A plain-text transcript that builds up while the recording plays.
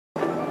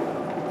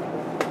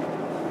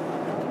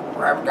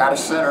We haven't got a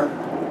center.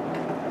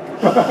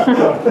 I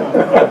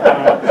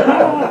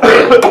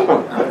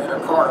need a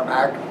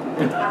quarterback.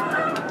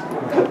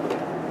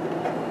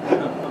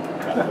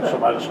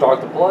 Somebody to start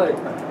the play.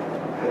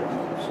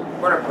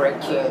 What a great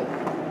kid.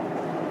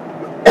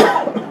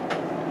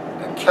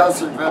 And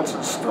Kelsey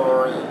Vincent's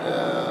story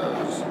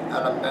is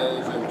an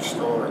amazing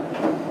story.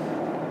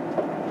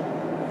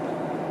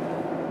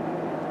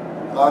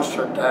 Lost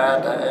her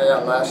dad to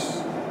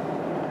ALS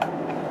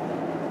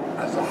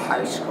as a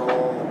high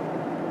school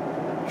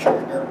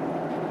junior.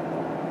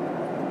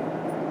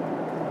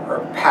 Her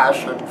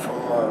passion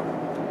for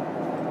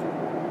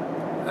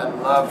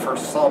and love for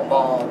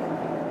softball,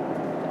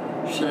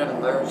 she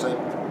didn't lose it.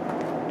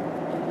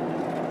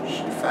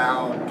 She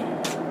found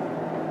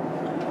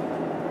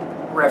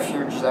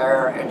refuge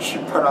there, and she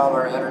put all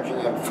her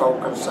energy and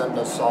focus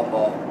into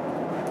softball.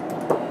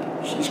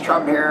 She's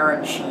come here,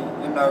 and she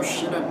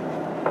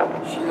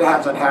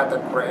hasn't had the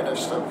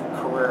greatest of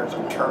careers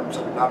in terms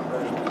of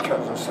numbers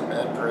because of some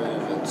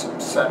injuries and some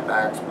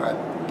setbacks, but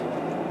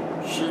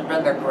she's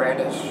been the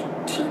greatest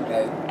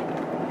teammate.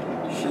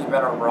 She's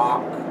been a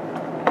rock.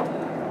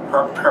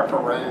 Her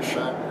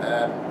preparation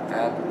and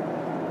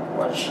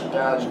what she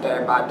does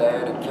day by day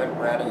to get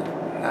ready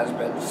has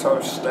been so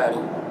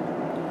steady.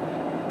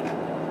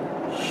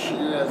 She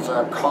is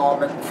a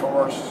calming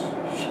force.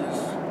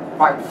 She's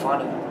quite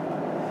funny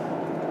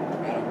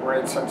and a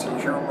great sense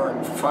of humor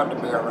and fun to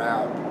be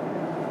around.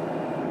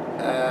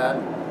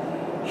 And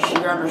she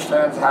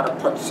understands how to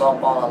put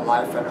softball and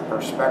life into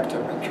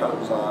perspective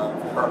because of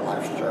her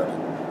life's journey.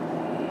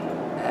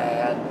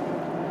 And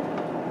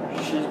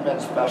she's been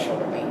special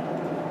to me.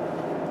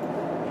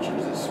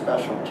 She's a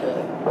special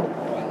kid who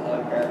I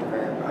love very,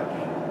 very much.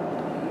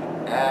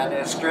 And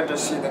it's good to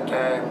see the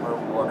game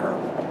reward her.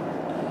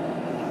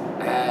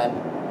 And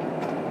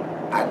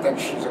I think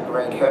she's a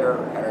great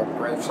hitter and a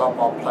great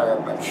softball player,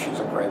 but she's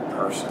a great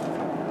person.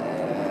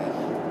 And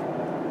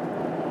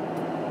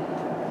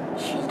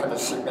she's going to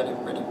see many,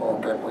 many more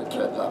good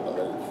weekends, I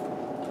believe.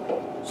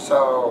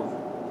 So,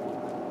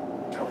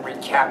 to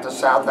recap the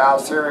South Al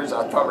series,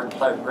 I thought we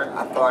played great.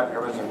 I thought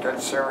it was a good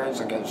series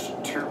against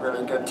two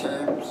really good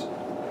teams.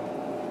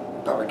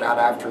 But we got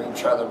after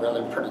each other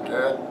really pretty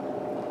good.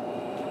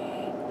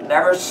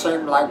 Never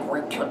seemed like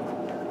we could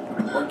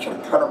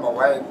put them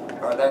away,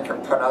 or they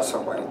could put us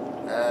away.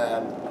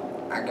 And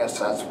I guess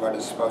that's what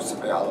it's supposed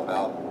to be all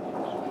about.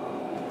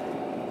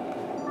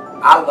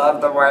 I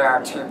love the way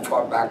our team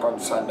fought back on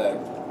Sunday.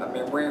 I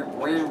mean, we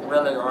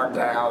really are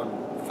down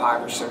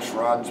 5 or 6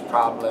 runs,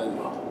 probably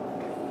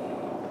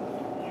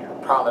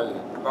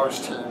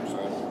most teams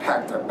would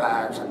pack their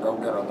bags and go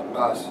get on the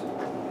bus.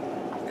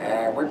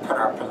 And we put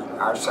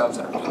ourselves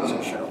in a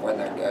position to win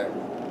that game.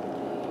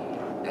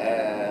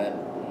 And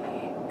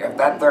if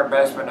that third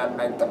baseman doesn't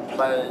make the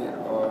play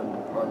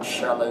on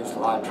Shelley's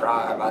line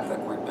drive, I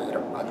think we beat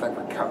him. I think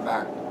we come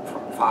back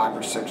from 5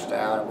 or 6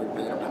 down and we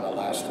beat him in the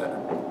last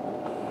inning.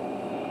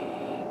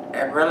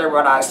 And really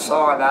what I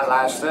saw in that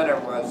last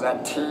inning was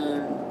that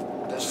team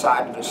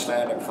decided to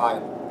stand and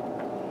fight.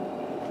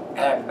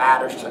 And it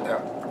matters to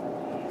them.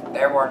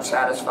 They weren't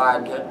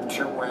satisfied getting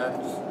 2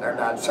 wins. They're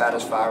not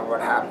satisfied with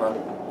what happened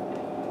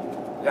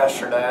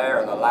yesterday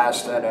or the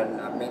last inning.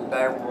 I mean,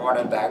 they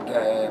wanted that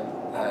game,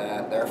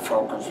 and their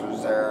focus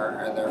was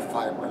there, and their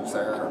fight was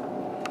there.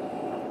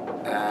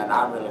 And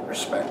I really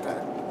respect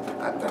that.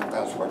 I think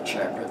that's what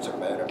champions are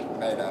made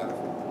of.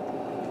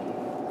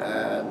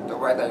 And the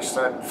way they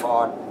stood and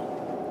fought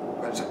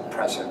was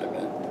impressive to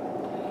me.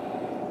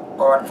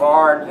 Going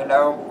forward,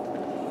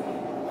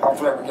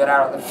 hopefully we get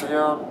out on the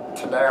field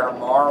today or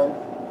tomorrow.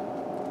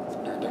 We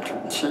need to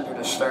continue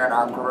to stay in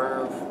our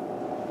groove.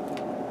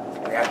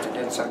 We have to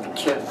get some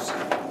kids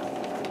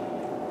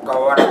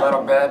going a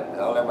little bit.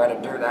 The only way to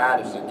do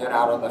that is to get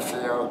out on the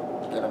field,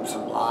 get them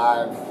some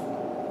live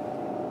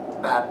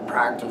batting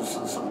practice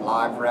and some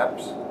live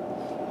reps.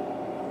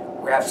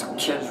 We have some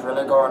kids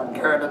really going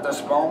good at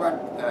this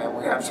moment, and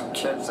we have some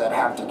kids that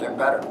have to get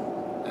better.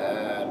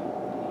 And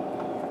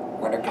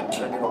we're going to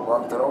continue to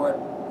work through it.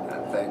 I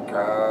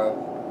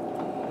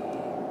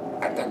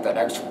think the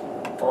next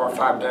 4 or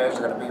 5 days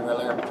are going to be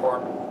really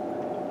important.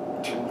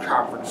 2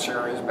 conference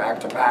series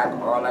back-to-back,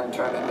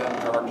 Arlington and then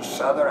Georgia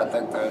Southern. I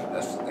think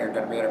they're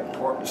going to be an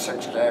important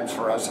 6 games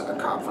for us in the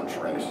conference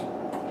race.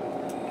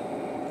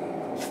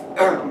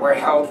 We're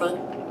healthy,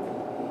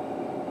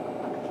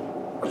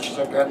 which is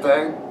a good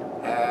thing,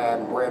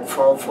 and we're in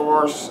full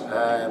force,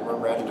 and we're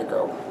ready to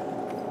go.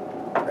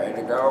 Ready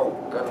to go.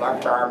 Good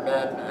luck to our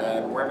men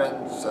and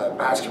women's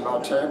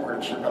basketball team. We're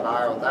going to keep an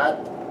eye on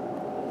that.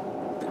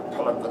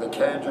 Pulling for the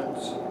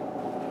Cajuns.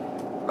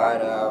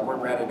 But we're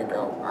ready to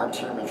go. Our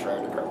team is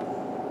ready to go.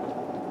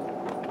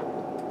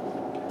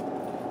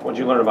 What did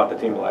you learn about the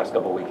team the last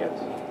couple of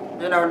weekends?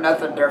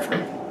 Nothing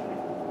different.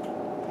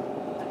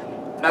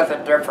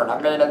 Nothing different. I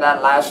mean, in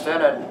that last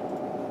inning,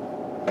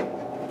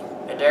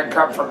 it didn't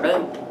come from me.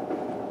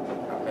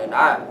 I mean,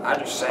 I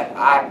just said,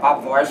 my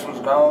voice was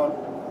gone,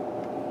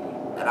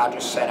 and I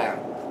just sat out.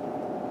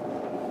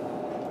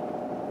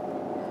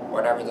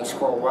 Whatever the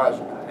score was,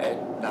 8,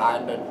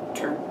 9 to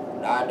 2,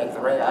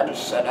 9-3. I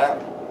just sat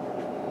out.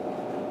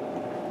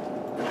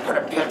 We put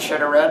a pinch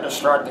hitter in to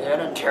start the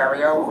inning.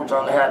 Terrio, who's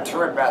only had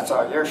 2 at-bats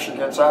all year, she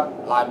gets up,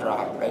 line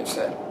drive, base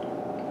hit.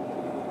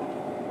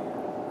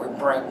 We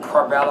bring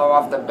Corbello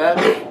off the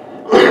bench,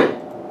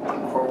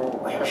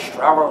 who has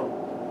struggled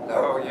the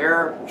whole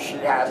year. She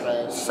has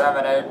a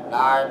 7, 8,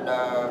 9,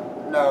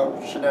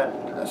 no, she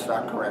didn't. That's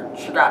not correct.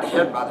 She got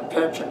hit by the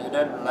pitch and he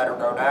didn't let her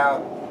go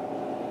down,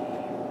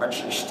 but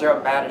she still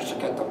managed to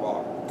get the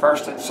ball.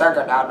 First and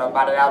second, now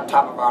nobody out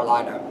top of our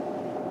lineup.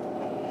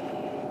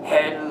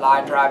 Hayden,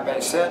 line drive,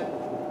 base hit.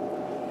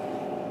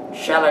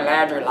 Shelley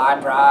Landry,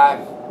 line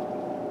drive,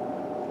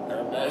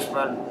 third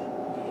baseman.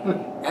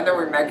 And then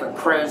we make a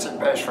crazy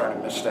base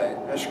running mistake.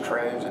 It's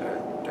crazy to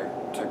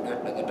get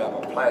into the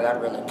double play. That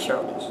really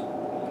killed us.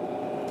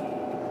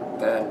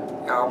 Then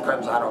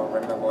Elkins, I don't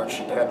remember what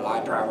she did,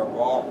 line driver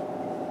ball.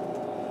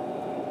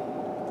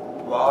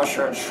 Walsh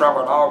had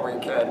struggled all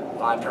weekend,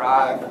 line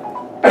drive.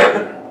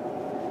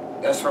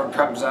 This one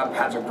comes up,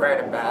 has a great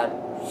at bat,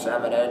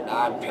 7, 8,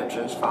 9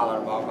 pitches,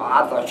 following them off.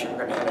 I thought she was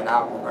going to hit it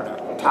out, we're going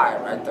to tie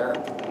it right there.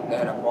 They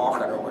ended up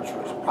walking her, which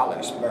was probably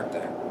his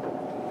birthday.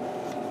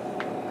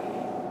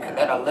 And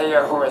then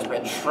Aaliyah, who has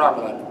been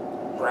struggling,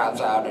 grounds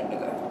out into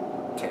the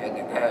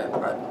game.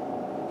 But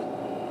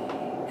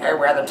hey,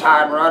 we had the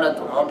tying run at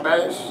the home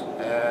base,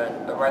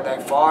 and the way they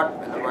fought,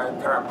 and the way we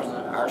put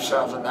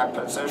ourselves in that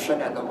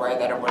position, and the way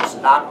that it was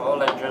not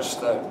only just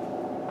the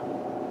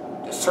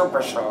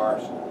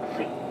superstars,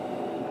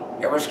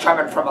 it was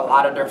coming from a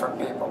lot of different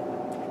people.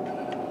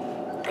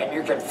 And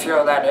you could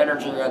feel that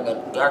energy in the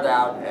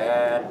dugout,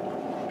 and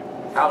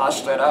hell, I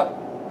stood up.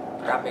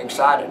 Got me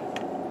excited.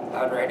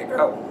 I was ready to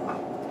go.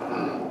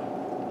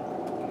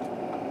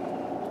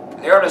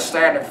 If you're to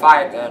stand and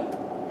fight, then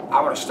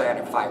I want to stand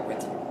and fight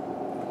with you.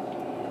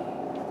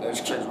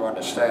 Those kids want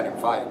to stand and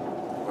fight,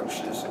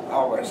 which is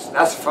always,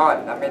 that's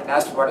fun. I mean,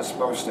 that's what it's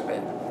supposed to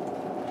be.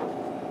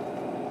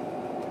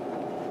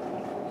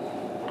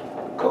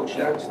 Coach,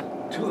 that's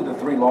 2 of the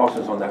 3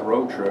 losses on that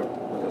road trip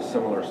was a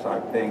similar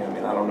type thing. I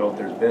mean, I don't know if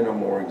there's been a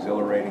more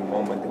exhilarating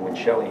moment than when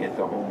Shelley hit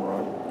the home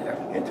run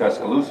in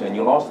Tuscaloosa and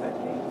you lost that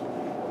game.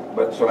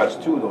 But so that's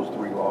 2 of those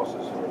 3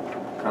 losses are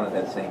kind of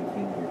that same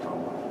thing you're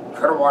talking about.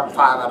 Could have won 5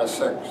 out of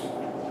 6.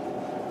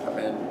 I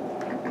mean,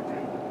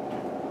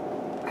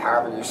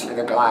 however you see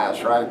the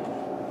glass, right?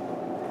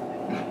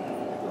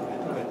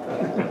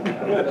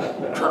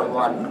 Could have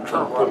won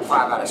 5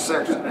 out of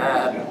 6,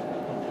 and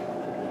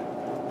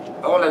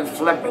only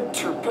flipping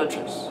 2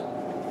 pitches.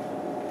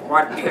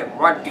 One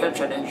pitch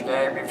in each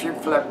game. If you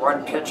flip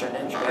 1 pitch in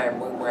each game,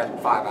 we win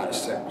 5 out of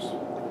 6.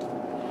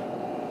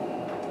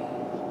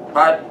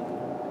 But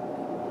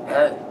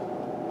hey,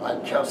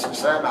 like Kelsey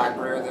said, I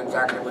agree with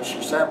exactly what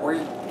she said.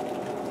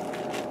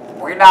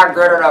 We're not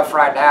good enough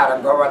right now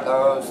to go in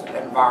those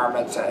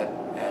environments and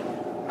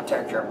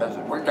take care of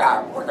business. We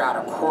got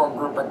a core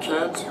group of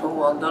kids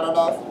who are good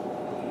enough,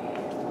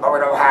 but we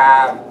don't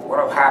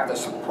have the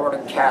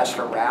supporting cast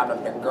around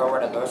them to go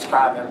into those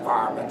kind of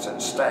environments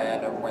and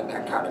stand and win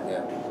that kind of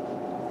game.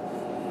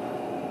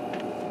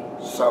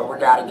 So we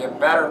got to get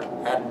better,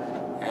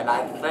 and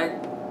I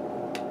think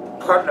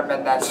putting them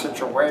in that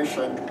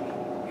situation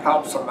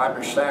helps them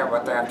understand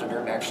what they have to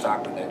do next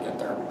time when they get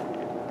there.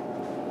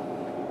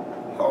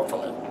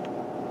 Hopefully.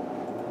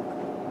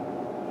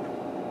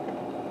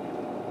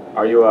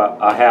 Are you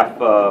a half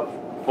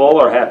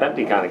full or half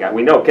empty kind of guy?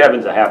 We know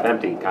Kevin's a half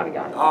empty kind of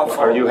guy. All full.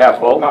 Are you half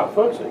full? Not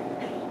footsie.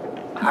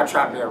 I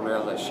try to be a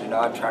realist, you know.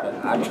 I try to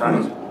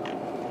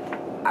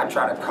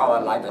call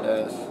it like it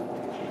is.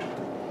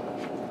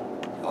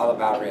 All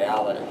about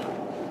reality.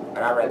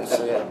 But I'd rather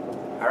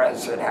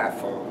see it half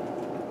full.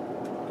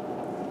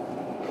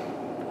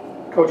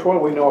 Coach, what do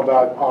we know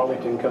about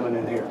Arlington coming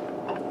in here?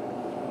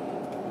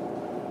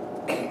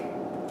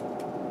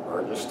 We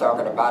were just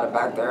talking about it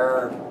back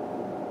there.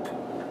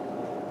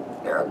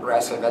 They're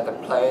aggressive at the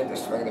plate. They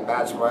swing the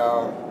bats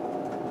well.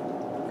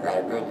 They got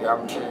a good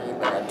young team. They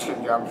got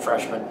 2 young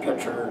freshman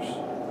pitchers.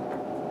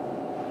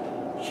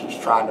 She's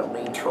trying to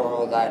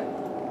retool that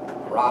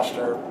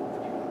roster,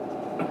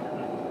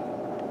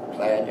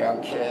 playing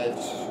young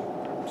kids.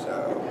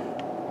 So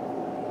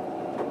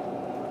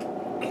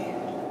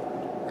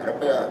I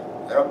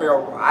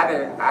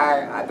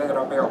think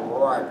it'll be a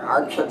war.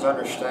 Our kids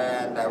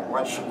understand that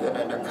once you get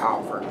into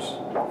conference,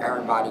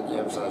 everybody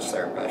gives us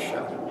their best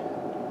shot.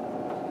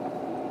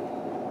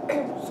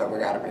 So we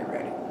got to be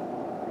ready.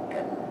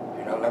 And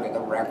look at the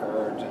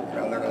records,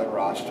 and look at the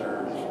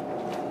rosters.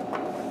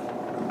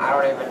 I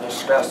don't even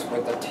discuss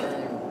with the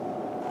team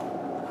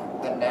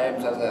the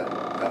names of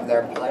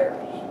their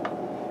players.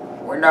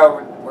 We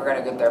know we're going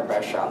to get their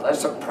best shot.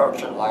 Let's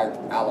approach it like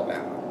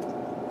Alabama.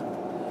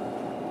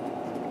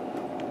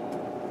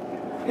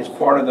 It's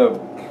part of the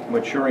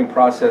maturing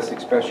process,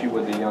 especially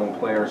with the young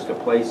players, to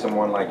play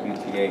someone like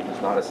UTA,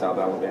 who's not a South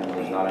Alabama,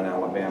 who's not an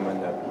Alabama in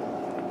the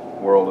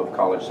world of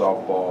college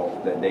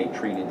softball, that they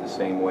treated the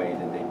same way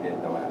that they did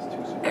the last 2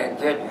 seasons. And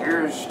get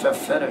used to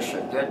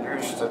finishing, get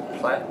used to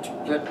play,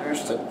 get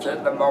used to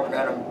getting the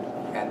momentum,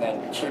 and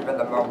then keeping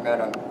the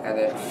momentum and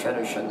then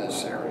finishing this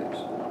series,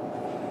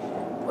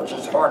 which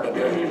is hard to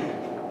do.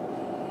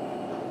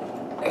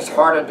 It's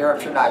hard to do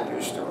if you're not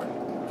used to it.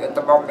 Get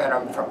the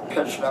momentum from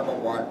pitch number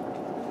one,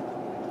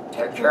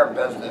 take care of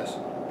business,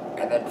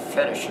 and then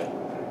finish it.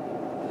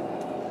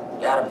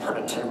 You got to put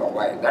a team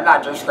away. They're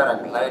not just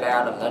going to lay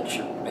down and let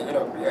you beat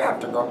them. You have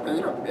to go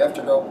beat them. You have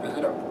to go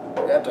beat them.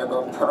 You have to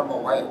go put them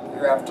away.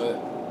 You have to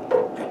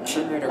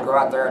continue to go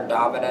out there and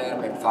dominate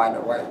them and find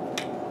a way.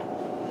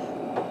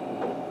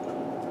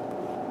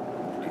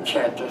 You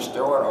can't just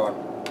do it on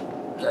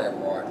game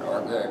one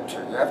or game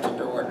two. You have to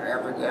do it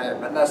every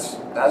game, and that's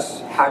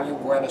how you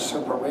win a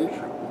super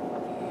regional.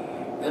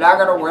 You're not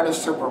going to win a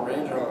super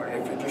regional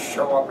if you just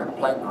show up and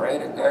play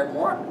great in game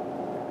one.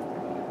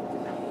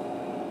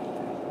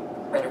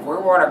 I mean, if we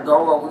want to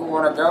go where we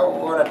want to go, we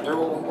want to do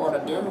what we want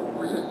to do,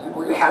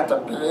 we have to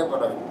be able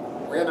to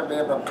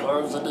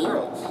close the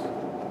deals.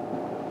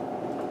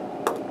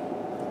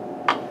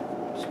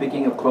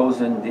 Speaking of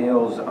closing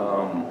deals,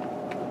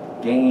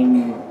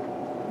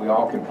 we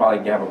all can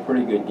probably have a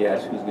pretty good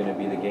guess who's going to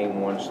be the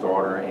game one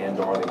starter and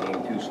or the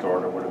game two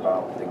starter. What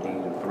about the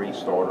game three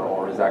starter,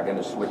 or is that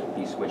going to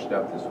be switched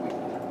up this week?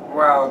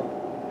 Well,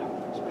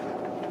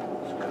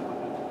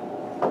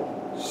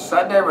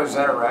 Sunday was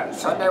an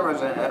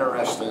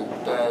interesting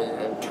day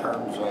in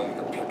terms of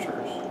the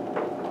pitchers,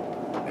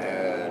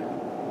 and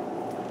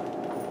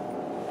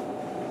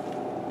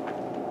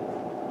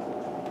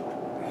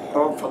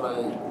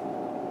hopefully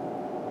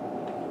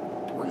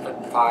we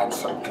can find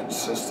some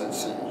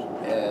consistency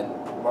in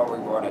what we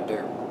want to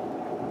do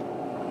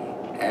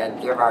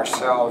and give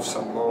ourselves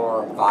some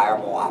more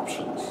viable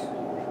options.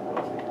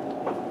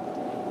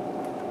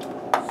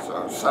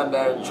 So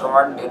Sunday,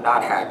 Jordan did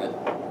not have it.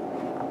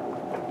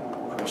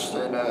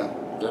 Christina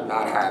did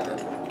not have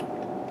it.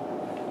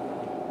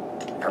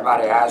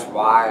 Everybody asked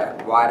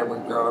why did we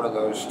go to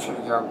those two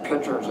young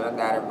pitchers in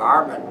that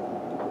environment?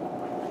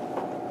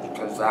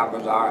 Because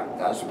those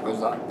were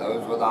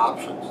the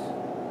options.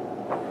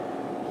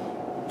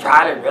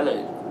 Kylie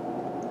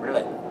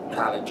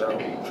Jo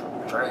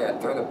Drea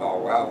threw the ball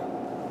well.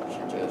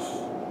 She just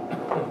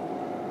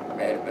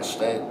made a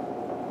mistake.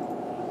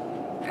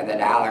 And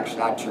then Alex,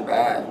 not too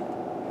bad,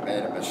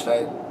 made a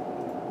mistake.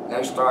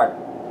 They start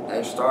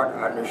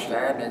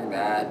understanding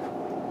that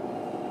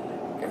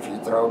if you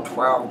throw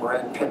 12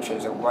 great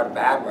pitches and one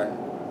bad one,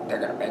 they're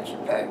going to make you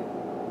pay.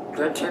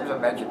 Good teams will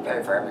make you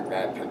pay for every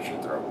bad pitch you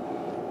throw.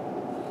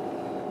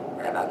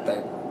 And I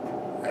think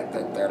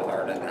they're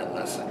learning that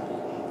lesson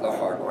the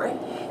hard way.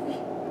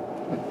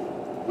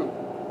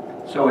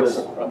 So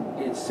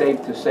it's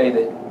safe to say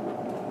that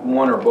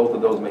one or both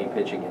of those may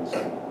pitch against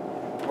them.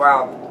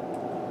 Well,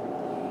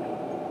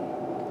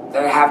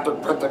 they have to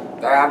put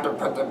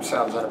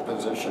themselves in a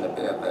position to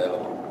be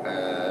available,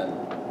 and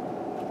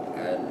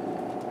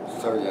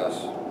so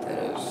yes, it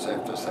is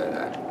safe to say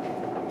that.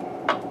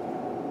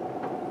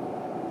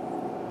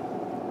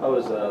 How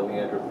has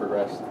Leandra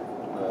progressed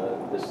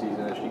this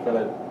season? Has she kind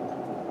of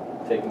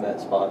taken that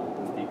spot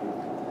in the peak?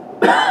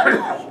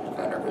 She's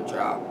done a good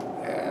job,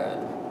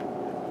 and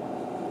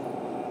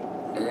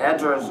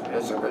Leandra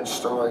is a good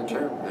story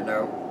too. You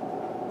know,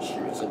 she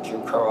was a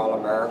JUCO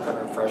All-American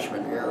her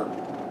freshman year.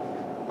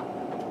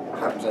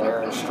 Comes in here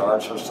and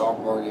starts her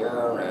sophomore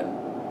year, and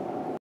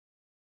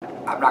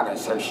I'm not going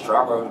to say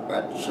struggles,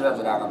 but she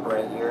doesn't have a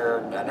great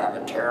year, doesn't have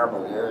a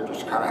terrible year,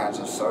 just kind of has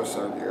a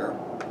so-so year.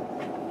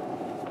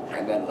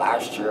 And then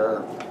last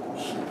year,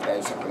 she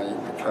basically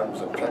becomes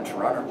a pinch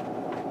runner.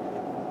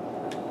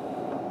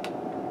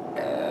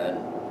 And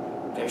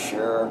this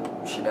year,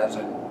 she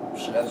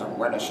doesn't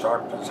win a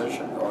start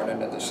position going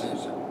into the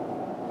season.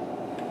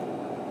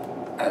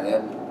 And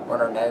then when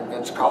her name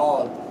gets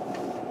called,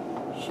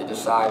 she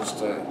decides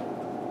to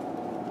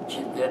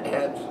keep getting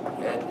hit,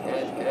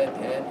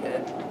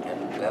 and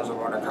doesn't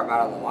want to come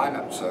out of the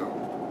lineup. So,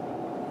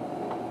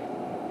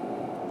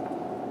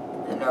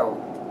 you know,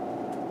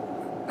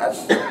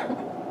 that's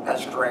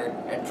great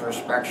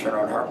introspection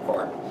on her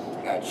part.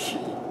 That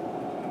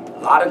a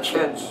lot of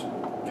kids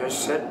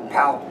just sit and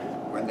pout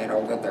when they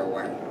don't get their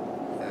way.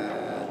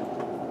 And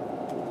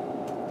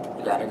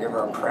you got to give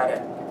her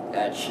credit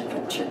that she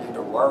continued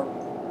to work.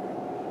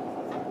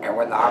 And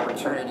when the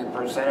opportunity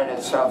presented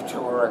itself to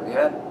her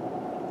again,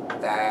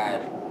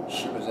 that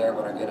she was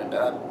able to get it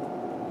done.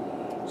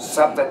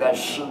 Something that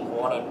she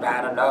wanted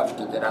bad enough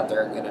to get out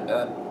there and get it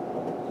done.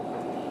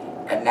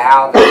 And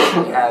now that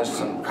she has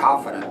some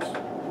confidence,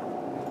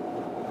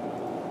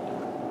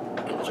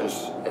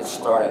 it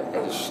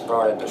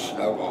started to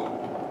snowball.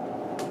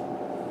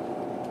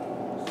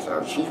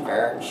 So she's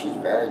very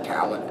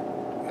talented,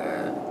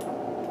 and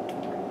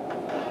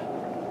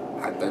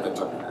I think it's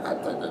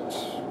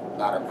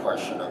not a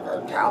question of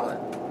her talent.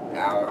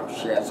 Now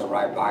she has the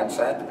right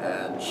mindset,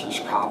 and she's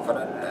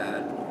confident,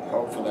 and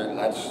hopefully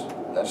let's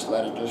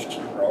let it just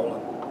keep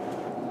rolling.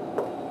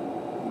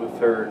 With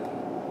her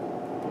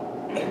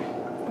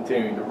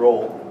continuing to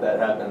roll, that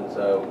happens.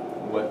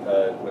 What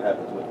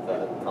happens with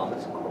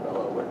Thomas and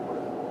Corbella? What are the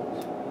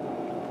roles?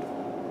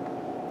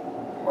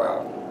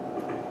 Well,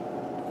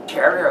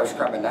 Terrio's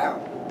coming now.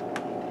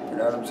 You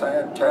know what I'm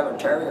saying? Taylor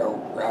Terrio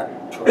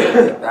got 2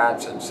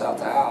 at-bats in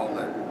South Al,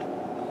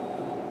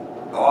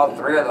 and all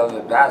 3 of those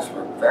at-bats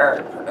were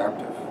very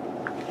productive.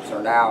 So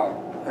now,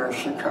 here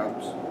she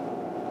comes.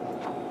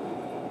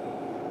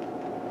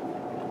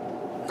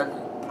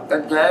 The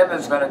game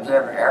is going to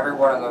give every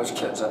one of those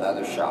kids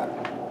another shot.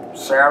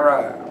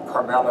 Sarah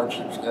Carmelo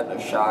keeps getting a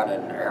shot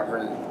in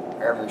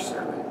every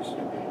series.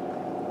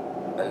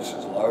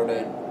 Bases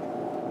loaded.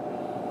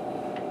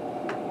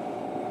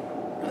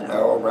 You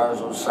know,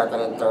 Rosal's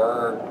second and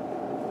third.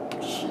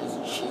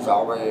 She's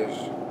always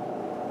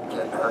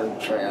getting her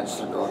chance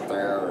to go up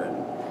there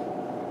and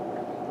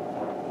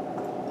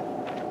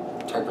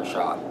take a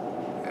shot.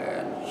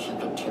 And she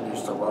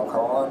continues to work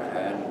hard,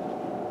 and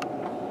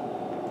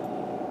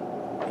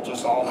it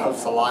just all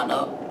helps to line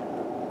up.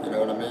 You know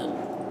what I mean?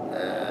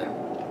 And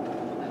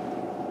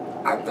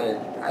I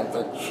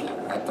think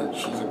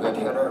she's a good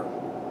hitter,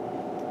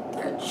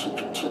 and she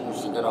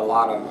continues to get a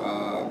lot of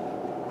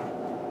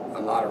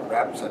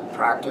reps in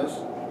practice,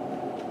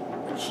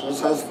 and she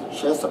has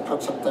to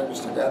put some things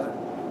together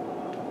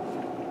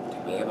to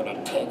be able to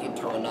take it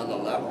to another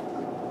level.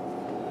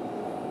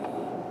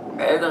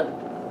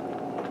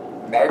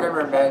 Megan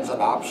remains an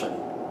option.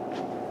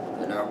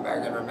 You know,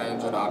 Megan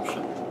remains an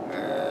option,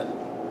 and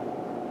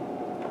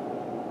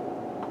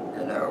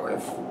you know,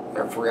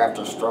 if we have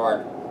to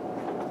start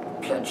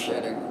pinch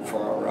hitting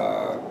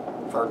for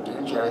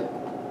DJ,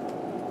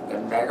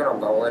 then Megan will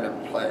go in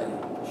and play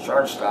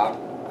shortstop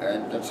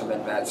and get some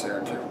at-bats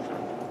there too.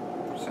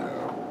 So,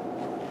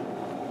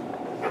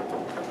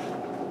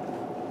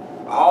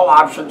 all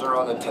options are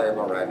on the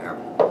table right now.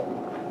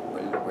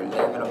 We're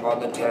leaving them on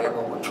the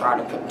table. We're trying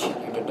to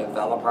continue to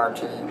develop our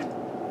team.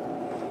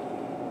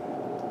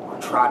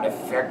 We're trying to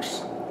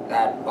fix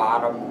that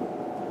bottom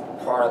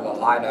part of the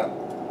lineup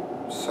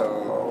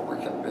so we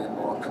can be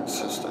more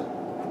consistent.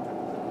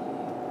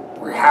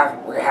 We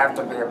have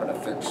to be able to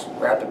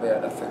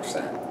fix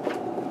that.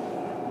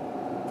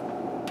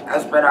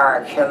 That's been our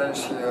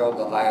Achilles heel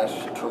the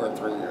last 2 or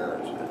 3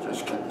 years. It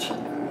just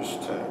continues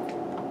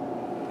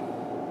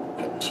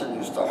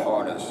to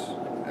haunt us,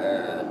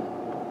 and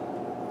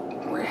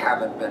we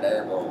haven't been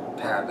able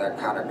to have that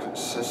kind of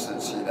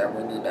consistency that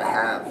we need to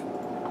have.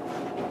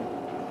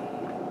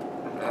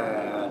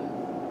 And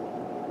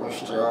we're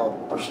still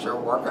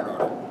working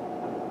on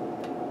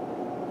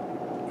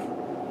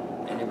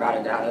it.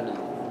 Anybody got any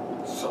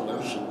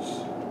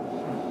solutions?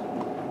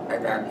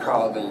 Maybe I can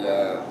call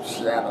the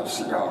Seattle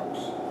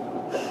Seahawks.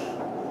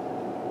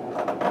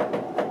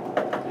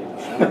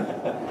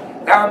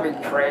 That would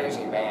be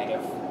crazy, man,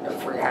 if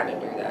we had to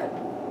do that.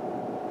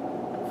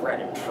 If we had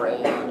to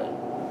trade it.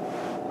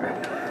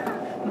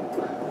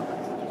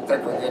 I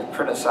think we get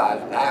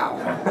criticized now.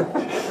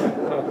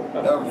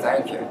 No,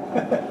 thank you. I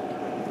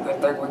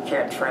think we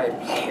can't trade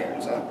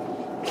players.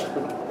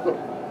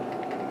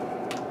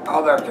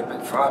 Although it could be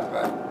fun,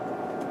 but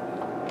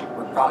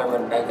we probably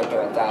wouldn't make it to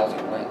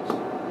 1,000 wins.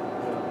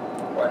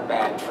 One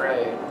bad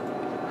trade.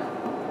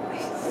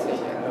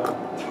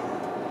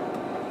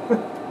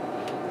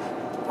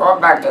 Going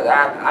back to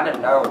that, I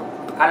didn't know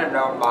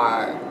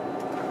my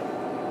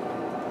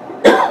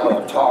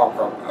little talk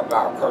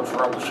about Coach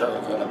Robichaux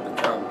was going to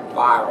become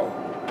viral.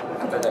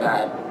 I think it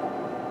had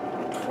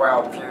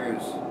 12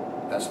 views.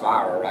 That's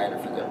viral, right?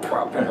 If you get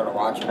 12 people to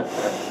watch it.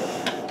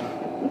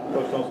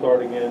 Coach, don't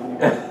start again. You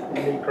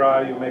made me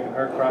cry. You were making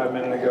her cry a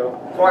minute ago.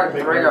 Point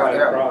 3 on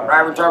him.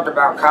 Right, we talked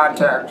about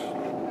context.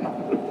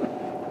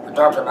 We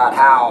talked about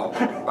how,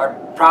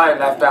 but probably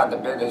left out the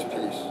biggest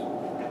piece.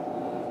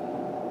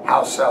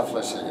 How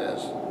selfless he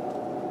is.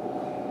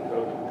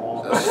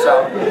 He's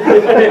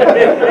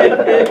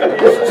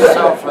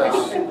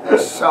a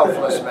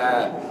selfless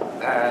man.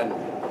 And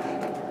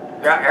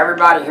yeah,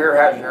 everybody here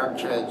has young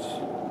kids.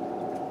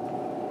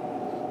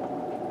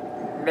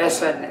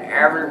 Missing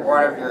every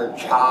one of your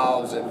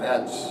child's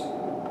events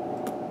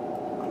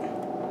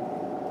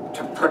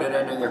to put it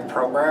into your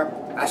program,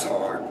 that's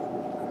hard.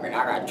 I mean,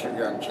 I got 2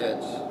 young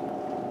kids.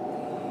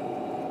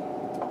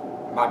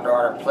 My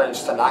daughter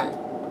plays tonight,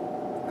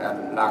 and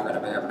I'm not going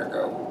to be able to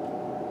go.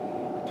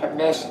 To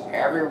miss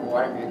every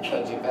one of your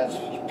kids' events,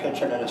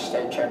 pitching in a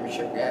state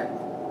championship game,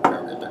 you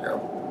don't get to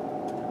go.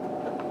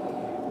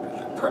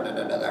 You put it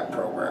into that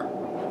program.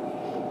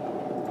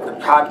 The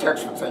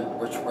context with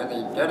when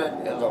he did it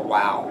is a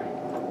wow.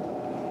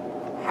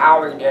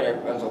 How he did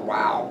it was a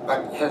wow,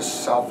 but his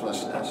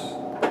selflessness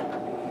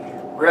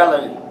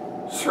really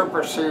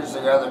supersedes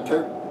the other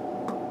 2.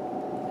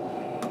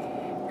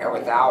 And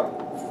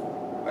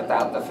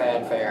without the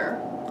fanfare,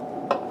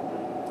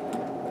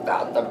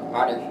 without the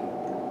money,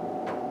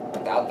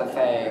 without the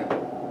fame, I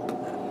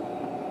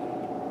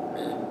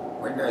mean,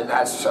 when you're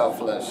that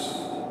selfless,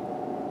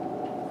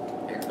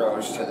 it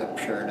goes to the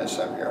pureness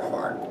of your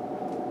heart.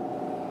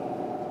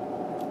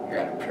 You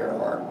got a pure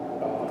heart.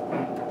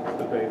 It's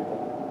debatable.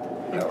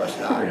 No, it's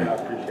not. I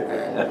appreciate it.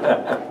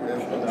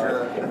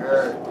 And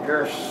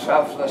your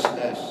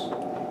selflessness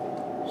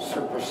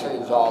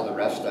supersedes all the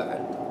rest of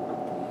it.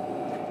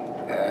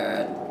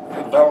 And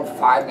you don't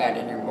find that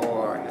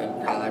anymore in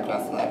college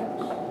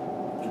athletics.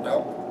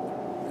 Nope,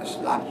 it's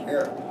not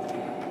here.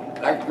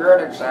 Like you're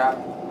an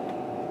example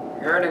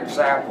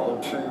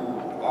to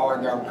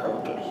all young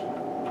coaches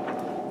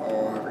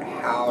on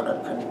how to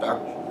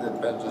conduct your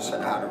business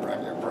and how to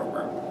run your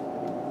program.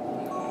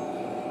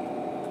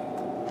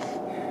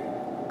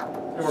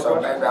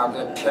 So maybe I'll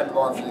get 10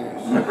 more views. I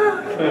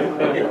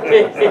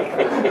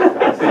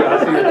see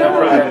you're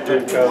trying to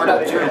do,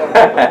 Coach.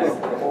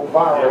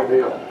 Viral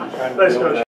deal. Let's go.